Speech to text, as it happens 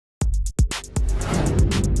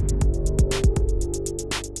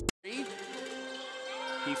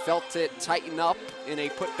felt it tighten up in a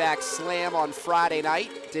putback slam on Friday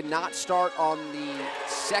night. Did not start on the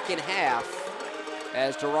second half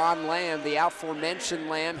as Doron Lamb, the aforementioned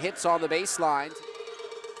Lamb, hits on the baseline.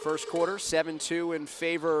 First quarter, 7-2 in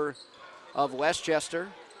favor of Westchester.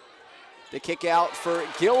 The kick out for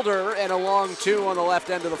Gilder and a long two on the left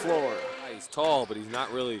end of the floor. He's tall, but he's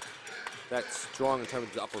not really that strong in terms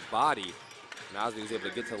of the upper body. Now he's able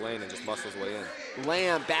to get to the lane and just muscle his way in.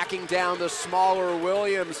 Lamb backing down the smaller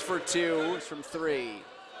Williams for two from three.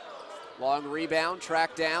 Long rebound,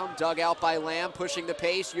 tracked down, dug out by Lamb, pushing the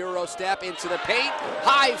pace, Euro step into the paint.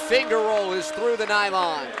 High finger roll is through the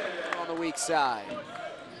nylon on the weak side.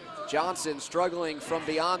 Johnson struggling from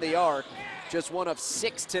beyond the arc, just one of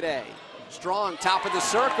 6 today. Strong, top of the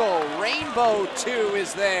circle, Rainbow two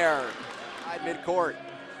is there. Midcourt,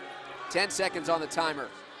 10 seconds on the timer.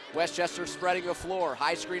 Westchester spreading the floor,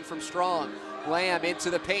 high screen from Strong. Lamb into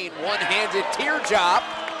the paint, one-handed teardrop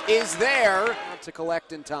is there to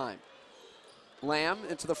collect in time. Lamb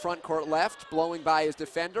into the front court left, blowing by his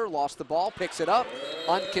defender, lost the ball, picks it up,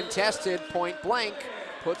 uncontested, point blank,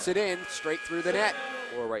 puts it in straight through the net.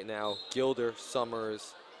 Or right now, Gilder,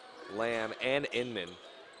 Summers, Lamb, and Inman,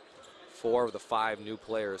 4 of the 5 new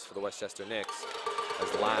players for the Westchester Knicks,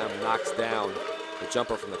 as Lamb knocks down the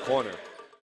jumper from the corner.